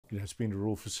It's been a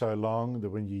rule for so long that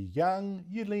when you're young,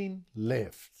 you lean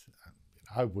left.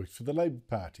 I worked for the Labour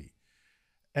Party.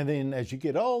 And then as you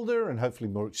get older and hopefully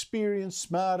more experienced,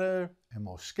 smarter and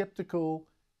more sceptical,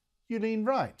 you lean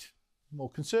right, more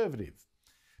conservative.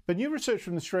 But new research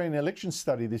from the Australian Election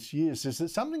Study this year says that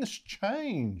something has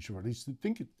changed, or at least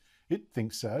it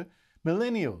thinks so.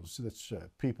 Millennials, that's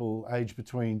people aged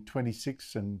between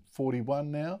 26 and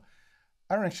 41 now,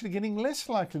 are actually getting less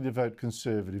likely to vote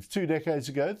Conservative. 2 decades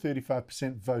ago,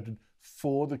 35% voted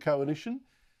for the coalition,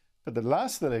 but the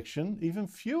last election, even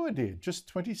fewer did, just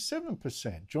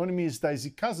 27%. Joining me is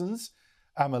Daisy Cousens,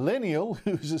 a millennial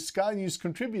who's a Sky News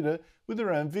contributor with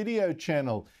her own video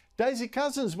channel. Daisy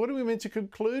Cousens, what are we meant to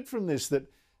conclude from this, that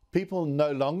people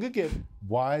no longer get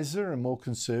wiser and more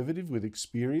conservative with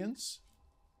experience?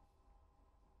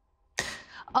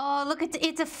 Oh, look,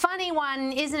 it's a funny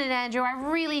one, isn't it, Andrew? I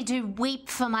really do weep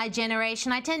for my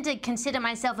generation. I tend to consider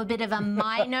myself a bit of a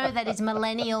minor, that is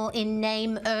millennial in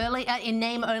name only.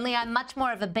 I'm much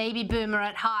more of a baby boomer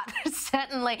at heart,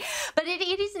 certainly. But it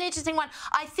is an interesting one.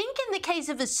 I think in the case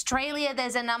of Australia,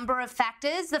 there's a number of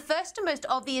factors. The first and most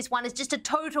obvious one is just a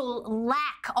total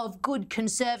lack of good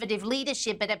conservative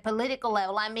leadership at a political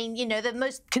level. I mean, the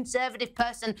most conservative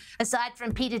person, aside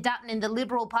from Peter Dutton in the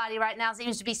Liberal Party right now,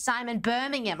 seems to be Simon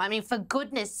Birmingham. I mean, for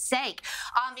goodness sake.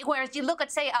 Whereas you look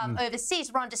at, say,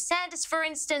 overseas, Ron DeSantis, for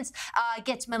instance,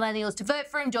 gets millennials to vote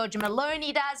for him. Georgia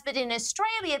Maloney does. But in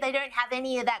Australia, they don't have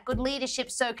any of that good leadership.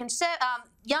 So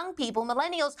young people,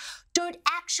 millennials, don't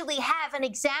actually have an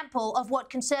example of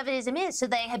what conservatism is. So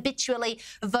they habitually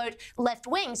vote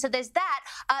left-wing. So there's that.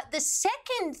 The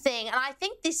second thing, and I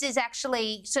think this is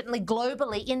actually certainly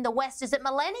globally in the West, is that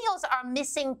millennials are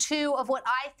missing two of what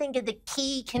I think are the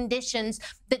key conditions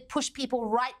that push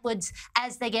people rightwards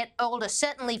as they get older,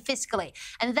 certainly fiscally.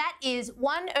 And that is,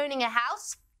 one, owning a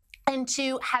house, and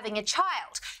two, having a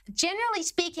child. Generally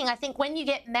speaking, I think when you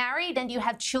get married and you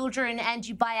have children and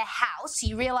you buy a house,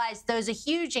 you realize those are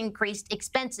huge increased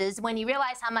expenses. When you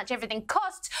realize how much everything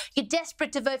costs, you're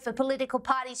desperate to vote for political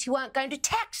parties who aren't going to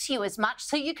tax you as much,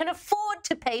 so you can afford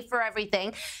to pay for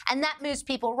everything. And that moves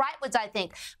people rightwards, I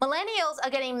think. Millennials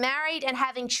are getting married and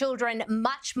having children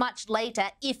much, much later,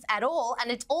 if at all.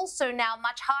 And it's also now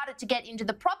much harder to get into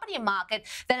the property market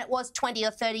than it was 20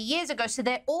 or 30 years ago. So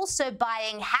they're also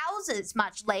buying houses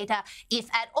much later, if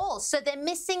at all. So they're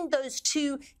missing those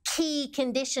two key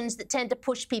conditions that tend to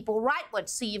push people rightwards.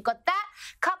 So you've got that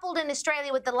coupled in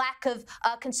Australia with the lack of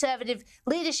conservative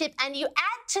leadership, and you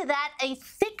add to that a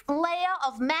thick layer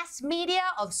of mass media,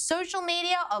 of social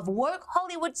media, of woke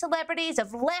Hollywood celebrities,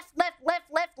 of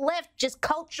left, just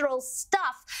cultural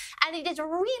stuff. And it is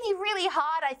really, really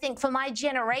hard, I think, for my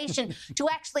generation to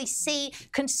actually see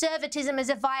conservatism as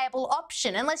a viable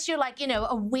option, unless you're like,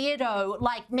 a weirdo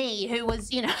like me who was,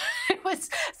 who was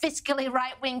fiscally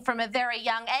right-wing from a very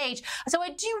young age. So I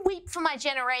do weep for my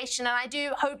generation, and I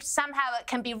do hope somehow it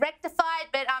can be rectified,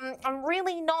 but I'm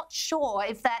really not sure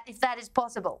if that is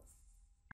possible.